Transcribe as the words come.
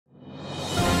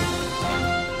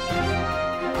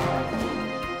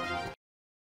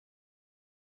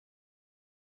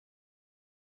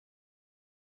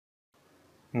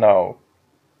Now,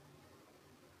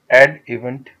 add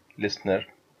event listener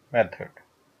method.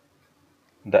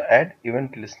 The add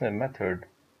event listener method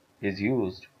is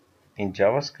used in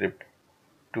JavaScript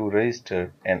to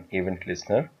register an event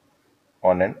listener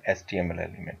on an HTML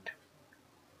element.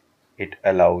 It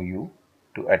allows you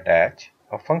to attach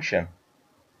a function.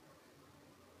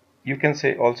 You can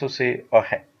also say a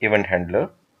event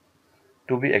handler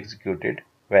to be executed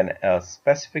when a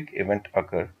specific event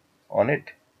occurs on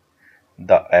it.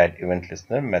 The add event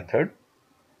listener method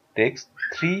takes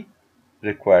three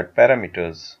required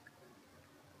parameters.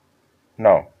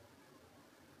 Now,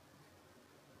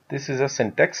 this is a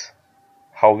syntax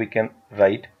how we can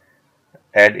write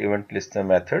add event listener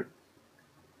method.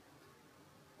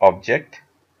 Object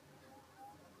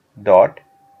dot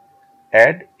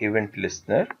add event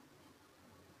listener,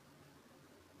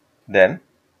 then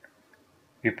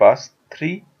we pass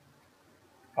three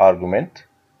argument.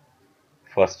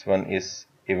 First one is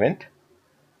event,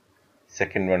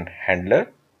 second one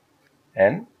handler,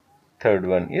 and third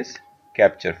one is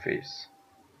capture phase.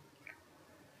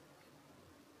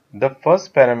 The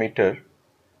first parameter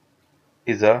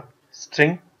is a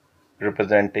string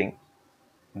representing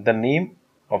the name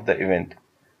of the event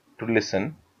to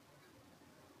listen.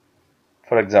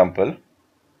 For example,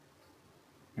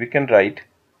 we can write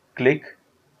click,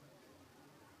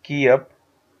 key up,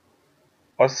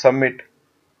 or submit,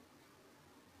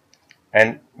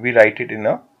 and we write it in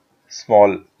a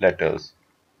small letters.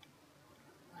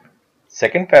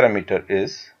 Second parameter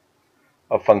is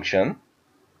a function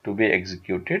to be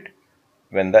executed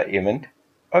when the event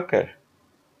occur.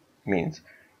 Means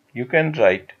you can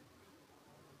write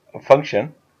a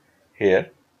function here,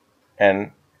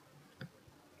 and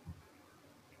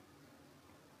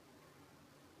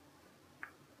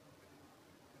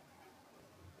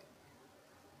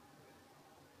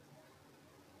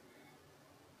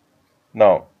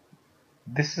now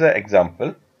this is an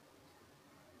example.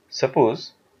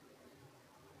 Suppose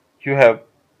you have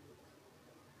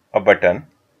a button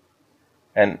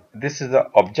and this is the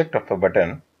object of a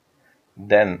button,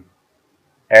 then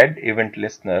add event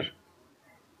listener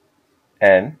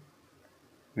and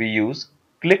we use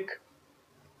click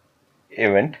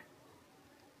event,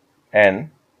 and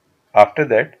after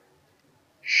that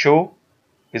show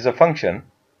is a function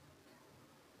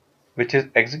which is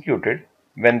executed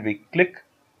when we click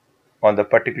on the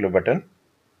particular button,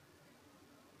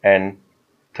 and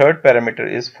third parameter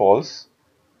is false,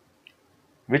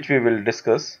 which we will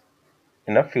discuss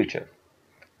in a future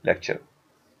lecture.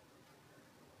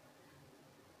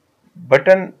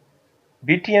 Button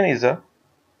BTN is a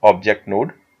object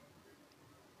node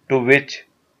to which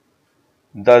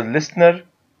the listener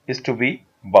is to be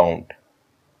bound.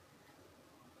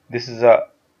 This is a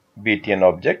BTN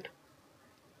object,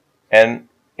 and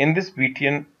in this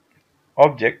BTN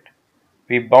object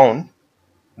we bound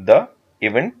the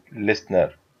event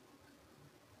listener.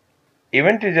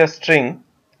 Event is a string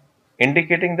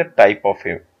indicating the type of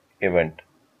event.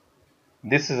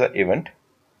 This is an event.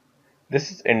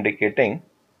 This is indicating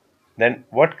then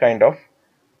what kind of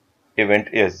event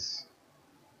is.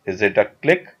 Is it a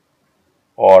click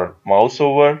or mouse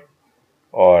over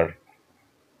or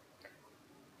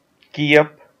key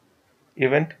up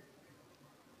event?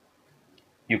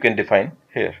 You can define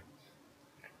here.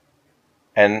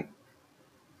 And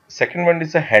second one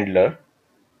is a handler.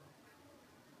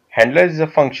 Handler is a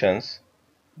functions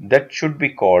that should be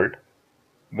called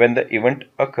when the event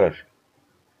occur.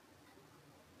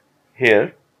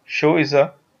 Here show is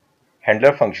a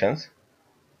handler functions.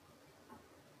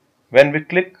 When we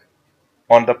click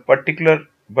on the particular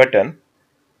button,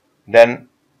 then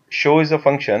show is a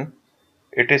function,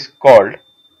 it is called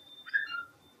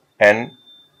and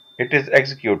it is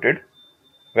executed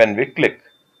when we click.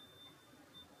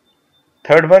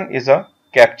 Third one is a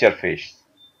capture phase.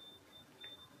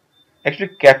 Actually,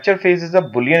 capture phase is a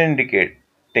boolean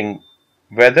indicating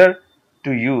whether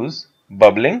to use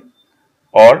bubbling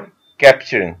or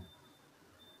capturing.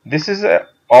 This is an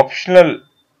optional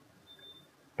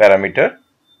parameter.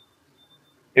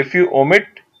 If you omit,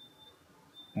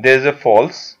 there is a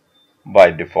false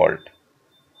by default.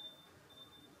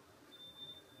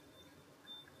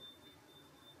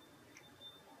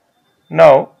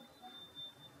 Now,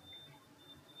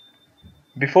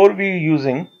 before we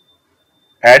using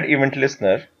add event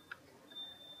listener,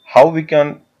 how we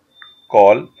can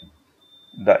call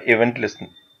the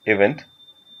event.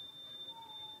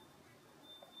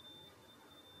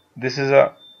 This is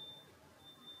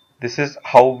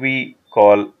how we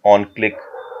call onClick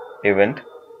event.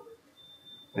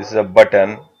 This is a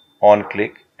button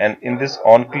onClick, and in this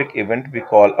onClick event we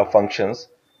call a functions.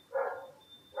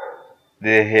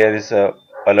 Here is a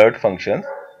alert functions,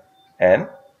 and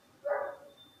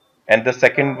the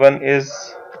second one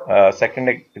is second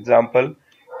example,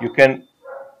 you can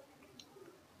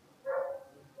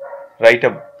write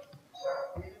a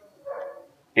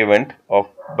event of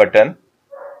button.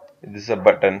 This is a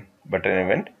button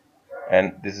event,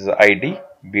 and this is ID.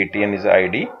 btn is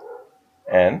ID,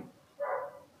 and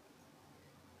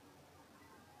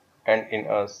in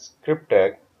a script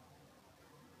tag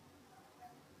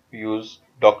we use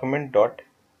document dot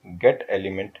get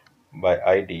element by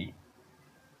ID,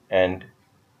 and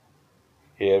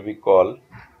here we call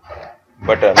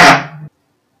button.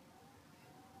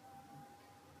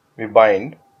 We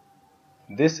bind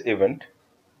this event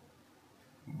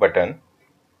button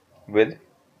with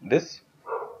this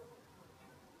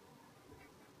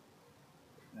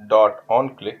dot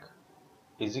onClick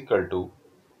is equal to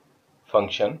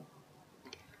function,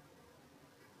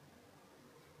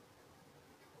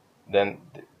 then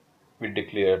we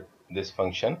declare this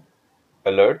function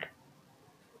alert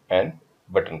and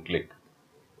button click,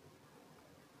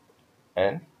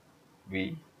 and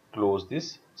we close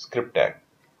this script tag.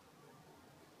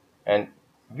 And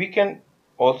we can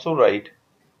also write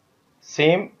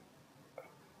same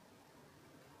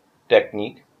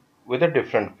technique with a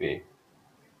different way.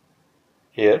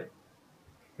 Here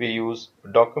we use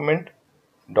document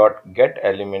dot get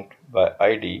element by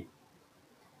ID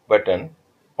button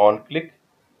on click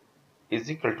is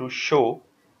equal to show.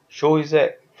 Show is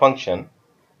a function,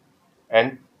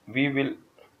 and we will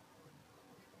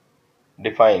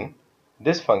define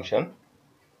this function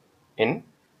in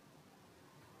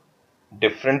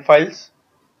different files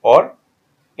or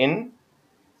in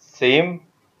same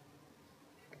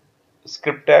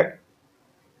script tag.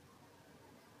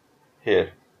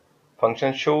 Here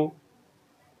function show,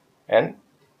 and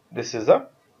this is a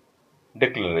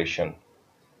declaration.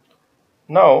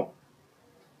 Now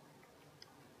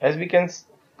as we can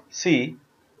see,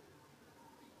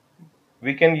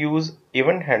 we can use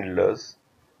event handlers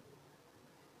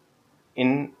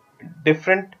in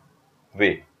different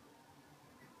way,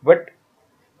 but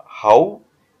how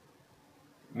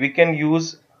we can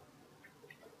use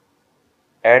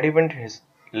add event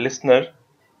listener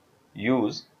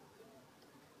use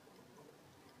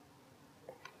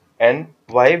and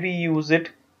why we use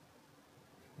it,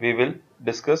 we will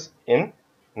discuss in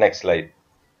next slide.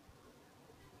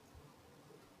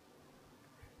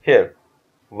 Here,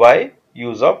 why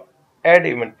use of add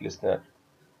event listener?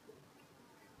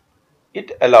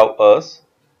 It allows us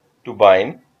to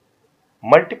bind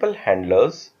multiple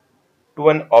handlers to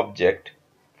an object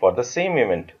for the same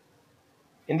event.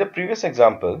 In the previous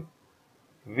example,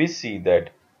 we see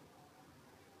that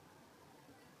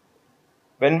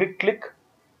when we click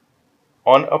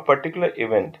on a particular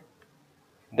event,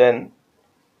 then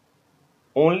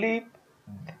only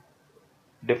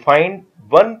defined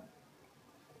one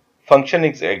function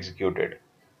is executed.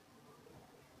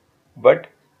 But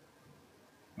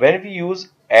when we use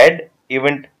add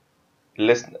event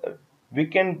listener, we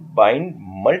can bind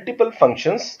multiple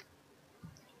functions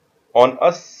on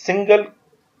a single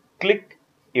click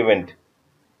event.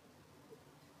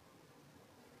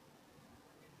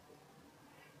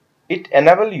 It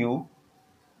enables you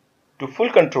to full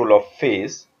control of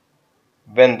phase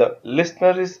when the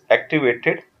listener is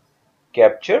activated,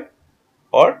 captured,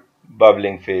 or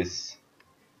bubbling phase.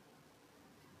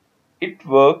 It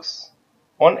works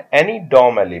on any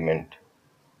DOM element,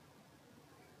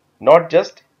 not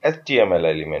just HTML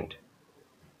element.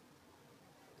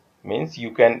 Means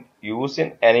you can use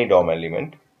in any DOM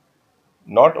element,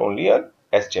 not only an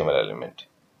HTML element.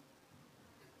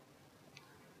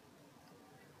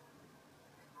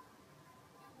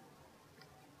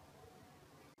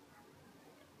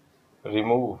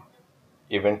 Remove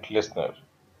event listener.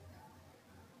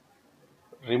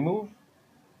 Remove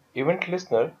event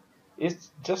listener is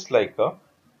just like a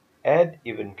add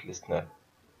event listener.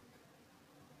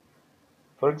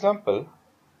 For example,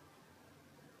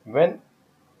 when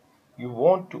you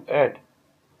want to add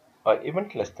an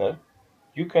event listener,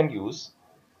 you can use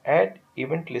add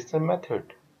event listener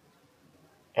method.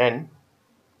 And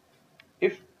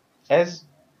if, as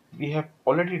we have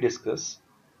already discussed,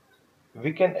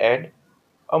 we can add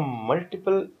a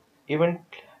multiple event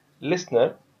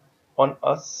listener on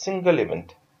a single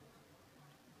event.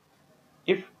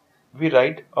 If we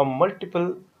write a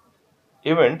multiple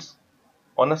events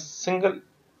on a single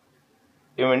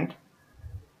event,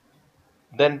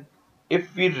 then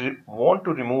if we want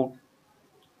to remove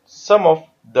some of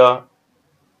the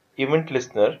event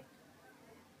listener,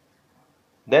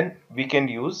 then we can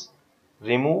use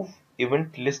remove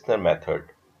event listener method.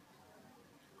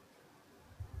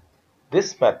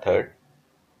 This method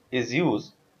is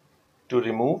used to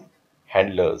remove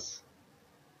handlers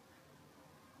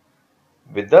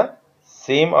with the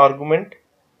same argument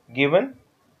given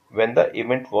when the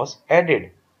event was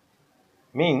added.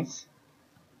 Means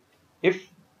if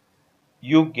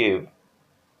you give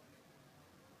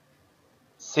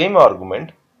same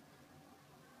argument,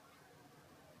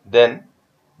 then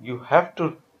you have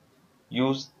to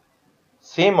use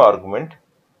same argument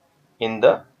in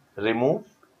the remove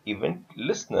event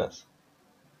listeners.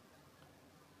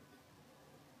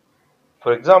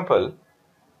 For example,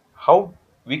 how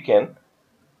we can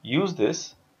use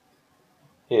this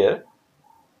here.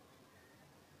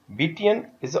 btn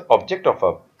is the object of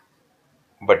a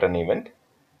button event,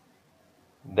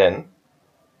 then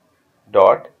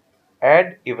dot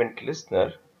add event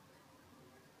listener,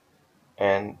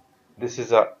 and this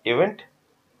is a event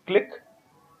click.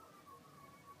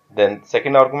 Then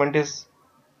second argument is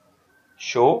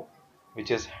show,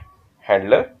 which is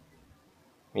handler,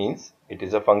 means it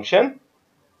is a function,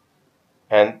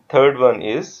 and third one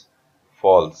is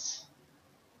false,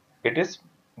 it is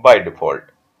by default.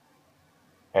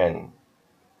 And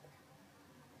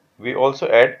we also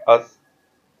add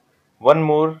one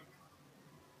more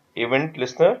event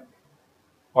listener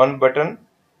on button.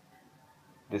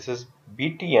 This is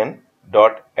btn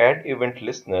dot add event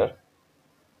listener,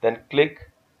 then click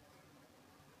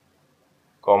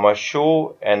comma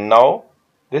show, and now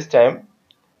this time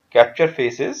capture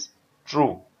face is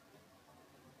true.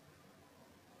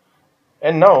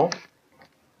 And now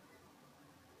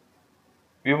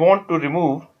we want to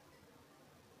remove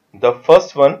the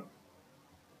first one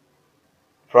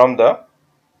from the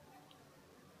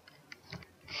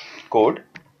code.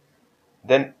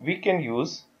 Then we can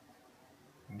use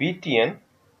btn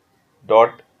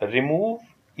dot remove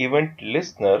event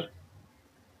listener,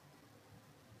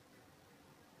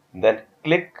 then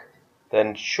click,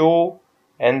 then show,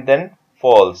 and then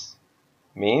false,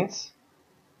 means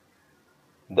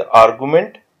the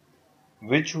argument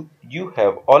which you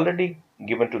have already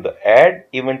given to the add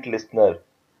event listener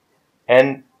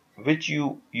and which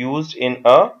you used in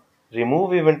a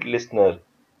remove event listener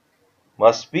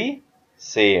must be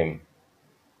same,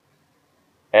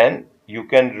 and you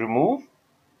can remove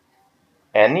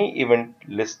any event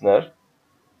listener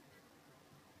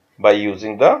by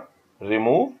using the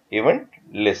remove event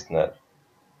listener.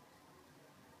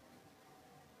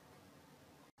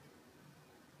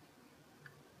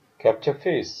 Capture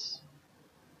face.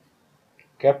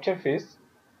 Capture face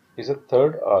is a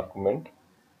third argument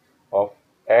of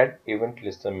add event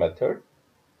listener method,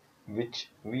 which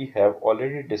we have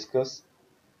already discussed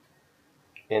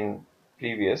in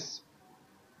previous.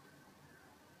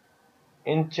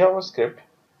 In JavaScript,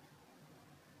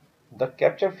 the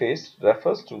capture phase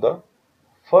refers to the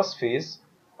first phase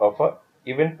of a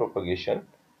event propagation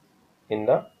in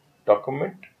the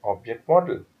document object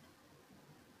model.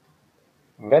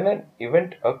 When an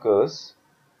event occurs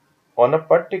on a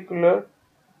particular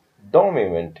DOM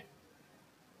event,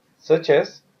 such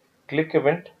as click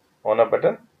event on a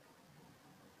button,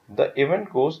 the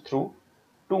event goes through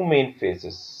two main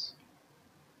phases: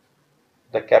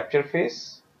 the capture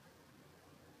phase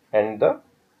and the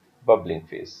bubbling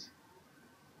phase.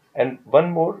 And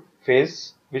one more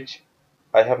phase which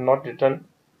I have not written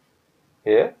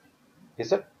here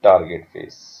is a target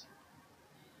phase.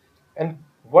 And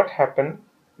what happened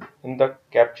in the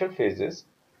capture phases?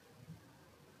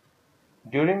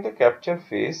 During the capture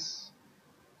phase,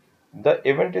 the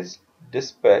event is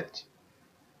dispatched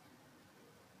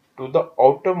to the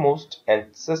outermost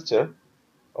ancestor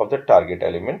of the target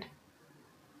element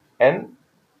and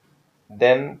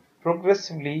then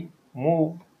progressively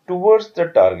move towards the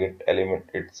target element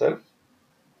itself.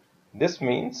 This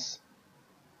means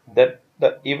that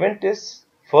the event is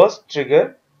first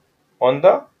triggered on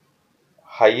the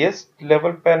highest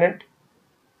level parent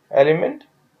element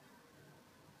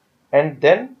and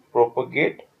then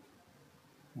propagate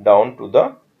down to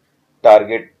the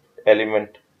target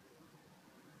element.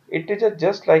 It is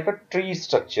just like a tree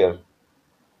structure.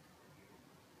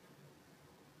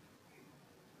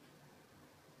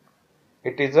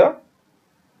 It is a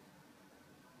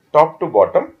top to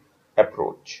bottom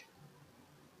approach.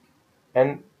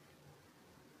 And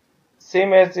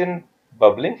same as in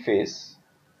bubbling phase,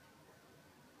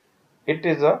 it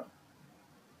is a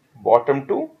bottom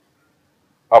to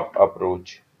up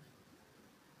approach.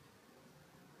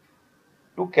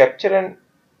 To capture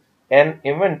an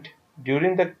event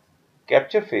during the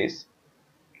capture phase,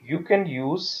 you can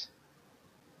use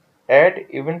add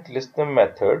event listener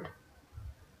method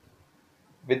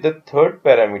with the third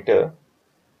parameter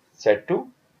set to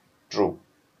true.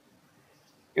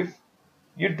 If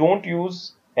you don't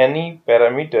use any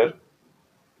parameter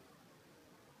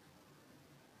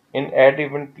in add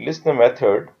event listener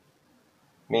method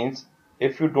means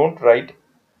if you don't write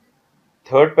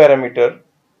third parameter,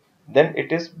 then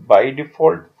it is by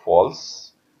default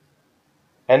false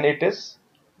and it is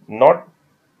not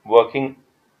working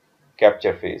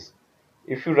capture phase.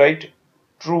 If you write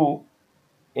true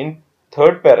in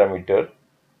third parameter,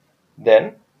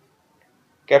 then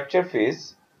capture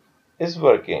phase is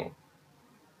working.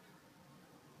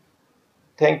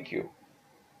 Thank you.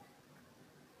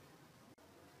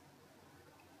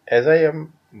 As I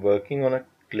am working on a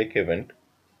click event,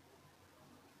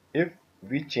 if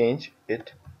we change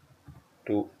it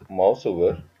to mouse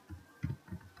over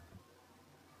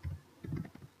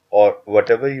or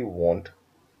whatever you want,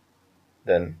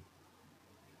 then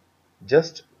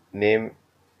just name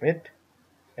it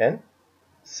and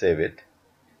save it.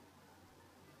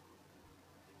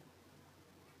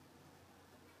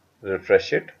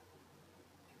 Refresh it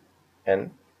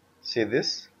and see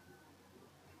this.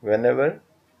 Whenever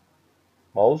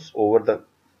mouse over the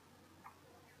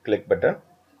click button,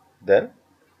 then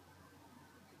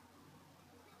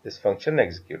this function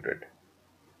executed.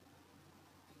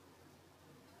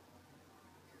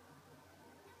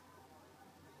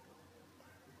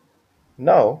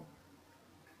 Now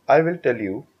I will tell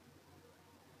you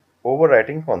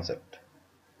overwriting concept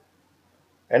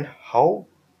and how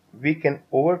we can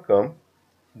overcome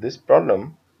this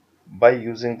problem by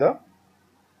using the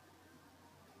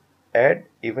add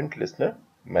event listener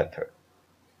method.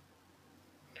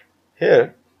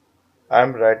 Here I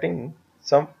am writing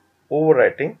some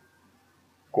overwriting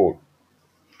code.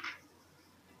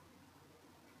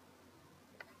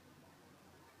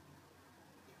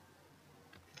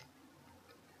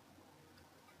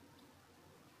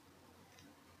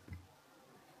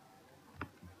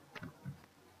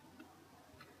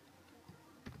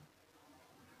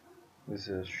 This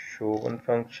is show one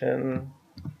function,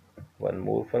 one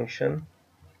more function.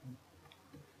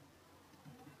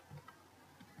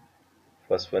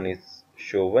 First one is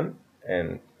show one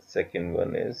and second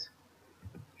one is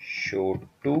show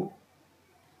two,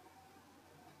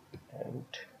 and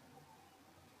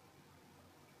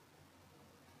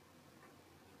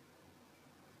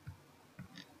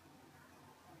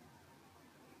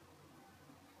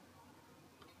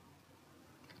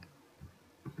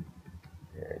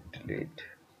delete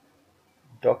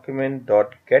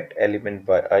document.getElement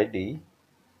by id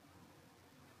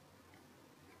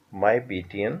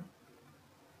mybtn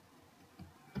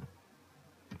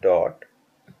dot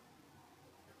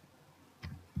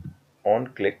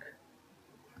onClick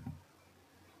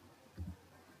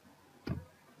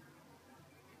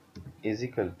is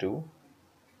equal to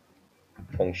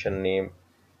function name.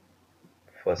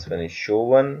 First one is show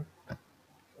one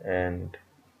and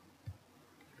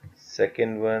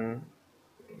second one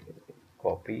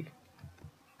copy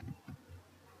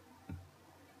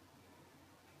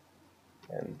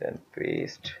and then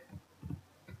paste.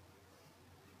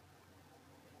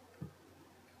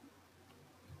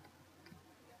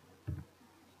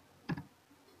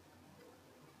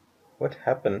 What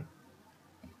happened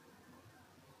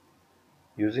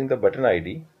using the button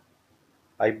ID,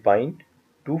 I bind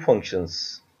two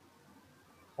functions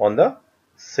on the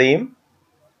same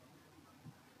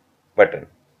button.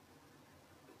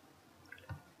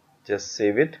 Just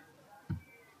save it.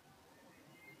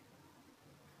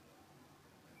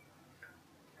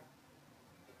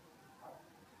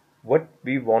 What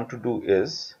we want to do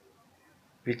is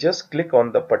we just click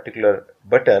on the particular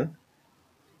button,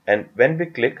 and when we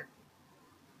click,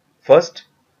 first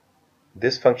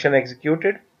this function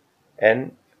executed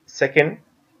and second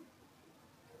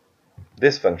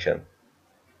this function.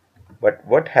 But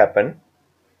what happened,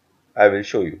 I will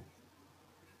show you.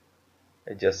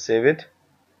 I just save it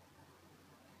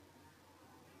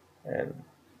and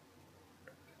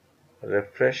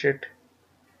refresh it.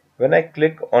 When I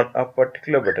click on a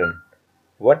particular button,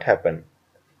 what happened?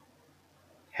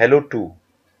 Hello 2.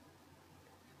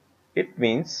 It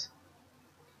means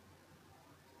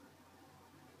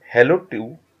hello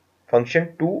 2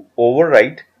 function 2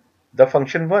 override the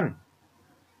function 1.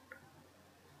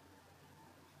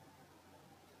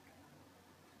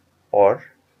 Or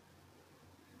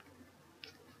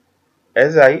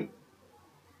as I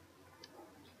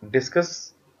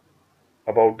discuss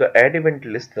about the add event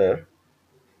listener,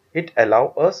 it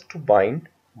allows us to bind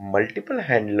multiple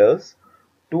handlers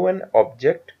to an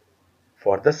object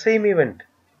for the same event.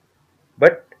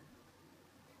 But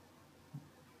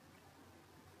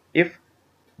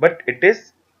it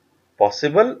is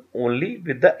possible only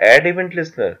with the add event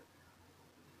listener.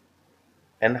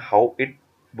 And how it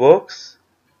works,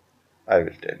 I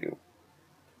will tell you,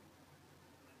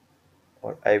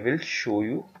 or I will show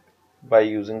you by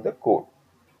using the code.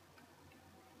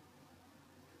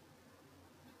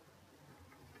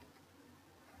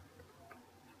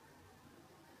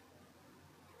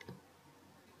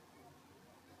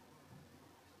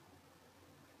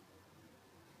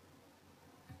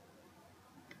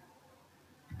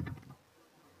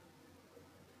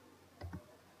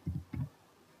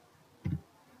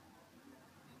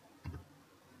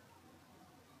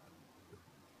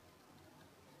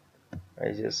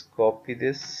 I just copy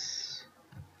this.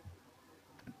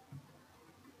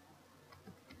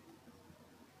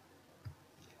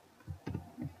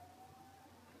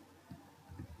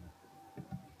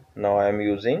 Now I am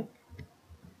using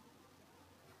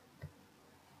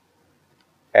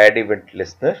add event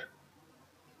listener.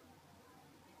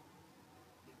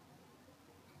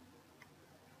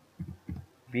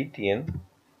 btn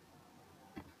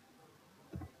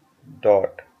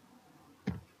dot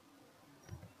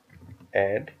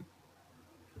add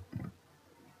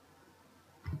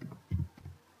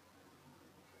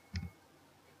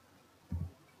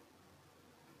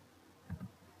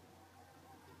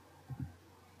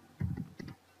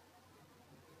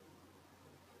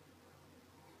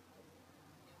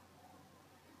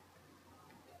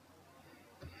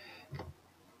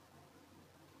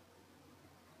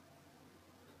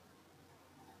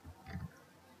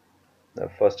the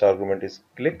first argument is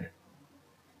click,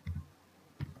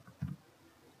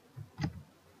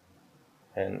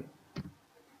 and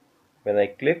when I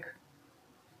click,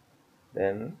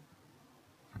 then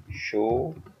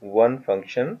show one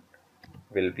function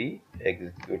will be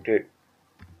executed.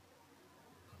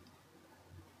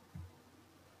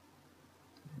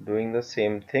 Doing the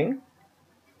same thing,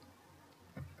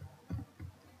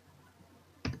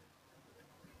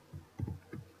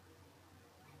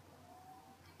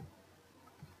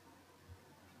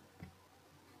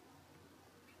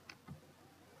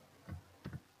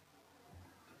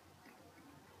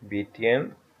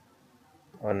 btn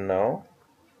on now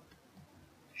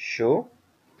show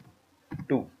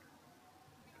 2.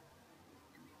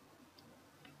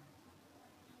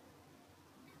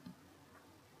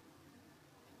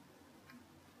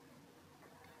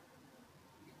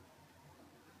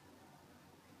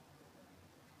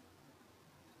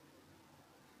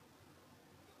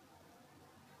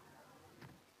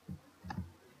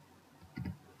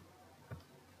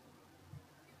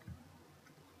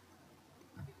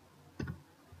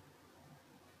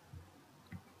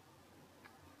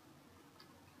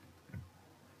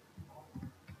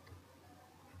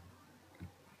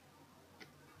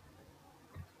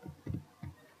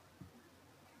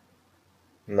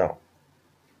 Now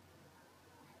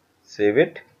save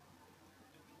it,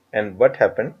 and what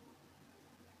happened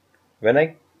when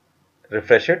I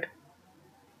refresh it,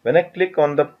 when I click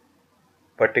on the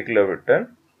particular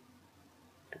button,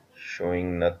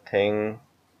 showing nothing.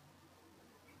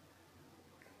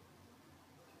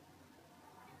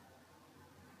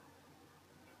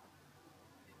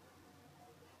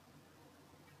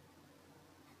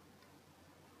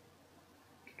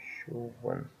 Show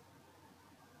one.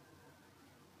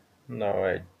 Now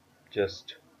I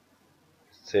just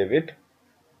save it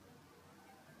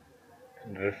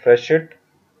and refresh it.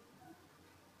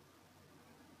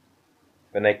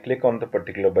 When I click on the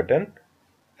particular button,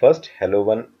 first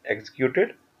hello1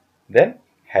 executed, then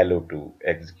hello2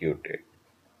 executed.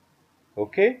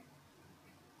 Okay.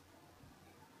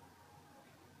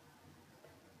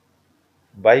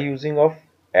 By using of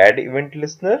add event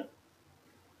listener,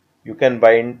 you can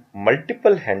bind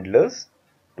multiple handlers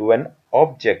to an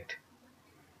object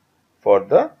for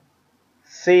the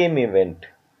same event.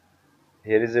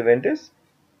 Here is event is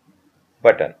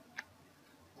button.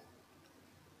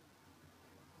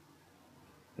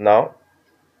 Now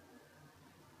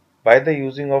by the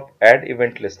using of add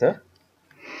event listener,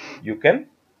 you can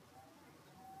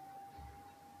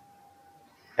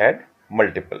add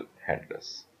multiple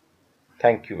handlers.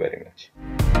 Thank you very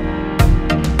much.